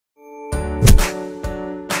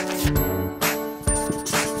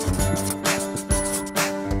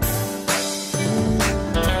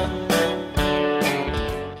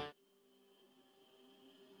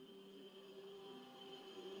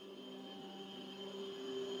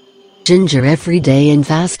ginger every day in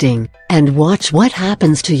fasting, and watch what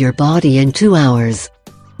happens to your body in 2 hours.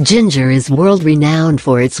 Ginger is world-renowned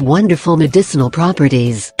for its wonderful medicinal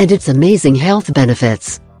properties and its amazing health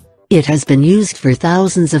benefits. It has been used for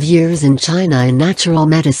thousands of years in China in natural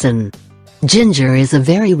medicine. Ginger is a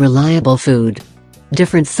very reliable food.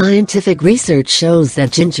 Different scientific research shows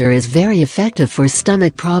that ginger is very effective for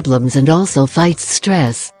stomach problems and also fights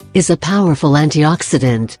stress, is a powerful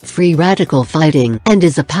antioxidant, free radical fighting, and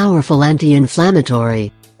is a powerful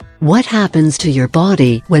anti-inflammatory. What happens to your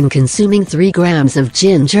body when consuming 3 grams of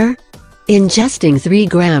ginger? Ingesting 3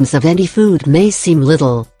 grams of any food may seem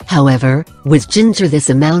little, however, with ginger this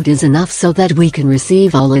amount is enough so that we can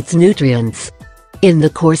receive all its nutrients. In the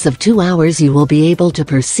course of 2 hours you will be able to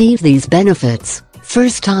perceive these benefits.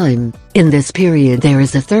 First time, in this period there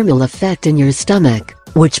is a thermal effect in your stomach,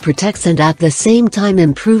 which protects and at the same time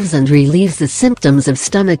improves and relieves the symptoms of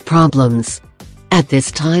stomach problems. At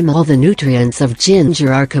this time all the nutrients of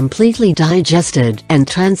ginger are completely digested, and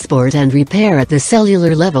transport and repair at the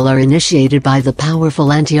cellular level are initiated by the powerful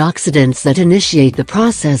antioxidants that initiate the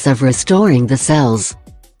process of restoring the cells.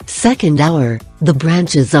 Second hour, the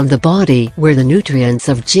branches of the body where the nutrients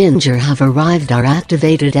of ginger have arrived are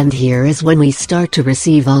activated, and here is when we start to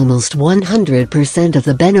receive almost 100% of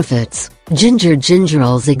the benefits.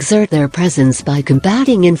 Gingerols exert their presence by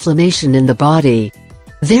combating inflammation in the body.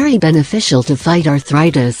 Very beneficial to fight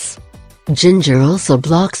arthritis. Ginger also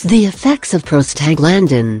blocks the effects of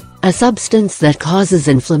prostaglandin, a substance that causes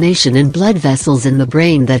inflammation in blood vessels in the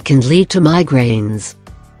brain that can lead to migraines.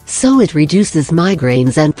 So it reduces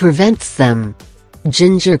migraines and prevents them.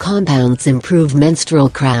 Ginger compounds improve menstrual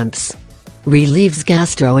cramps. Relieves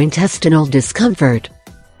gastrointestinal discomfort.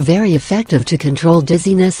 Very effective to control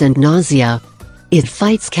dizziness and nausea. It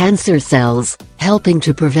fights cancer cells, helping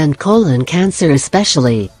to prevent colon cancer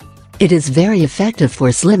especially. It is very effective for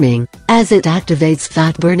slimming, as it activates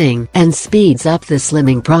fat burning and speeds up the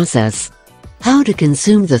slimming process. How to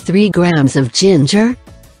consume the 3 grams of ginger?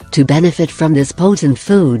 To benefit from this potent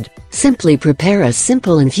food, simply prepare a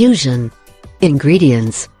simple infusion.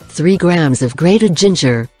 Ingredients: 3 grams of grated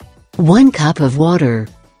ginger, 1 cup of water,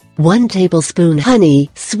 1 tablespoon honey,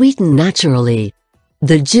 sweetened naturally,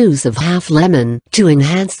 the juice of half lemon, to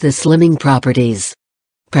enhance the slimming properties.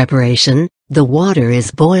 Preparation: the water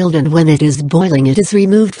is boiled, and when it is boiling it is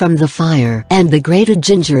removed from the fire and the grated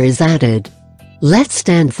ginger is added. Let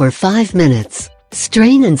stand for 5 minutes.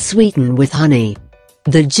 Strain and sweeten with honey.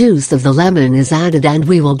 The juice of the lemon is added and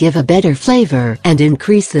we will give a better flavor and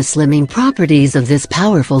increase the slimming properties of this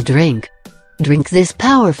powerful drink. Drink this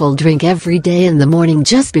powerful drink every day in the morning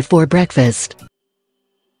just before breakfast.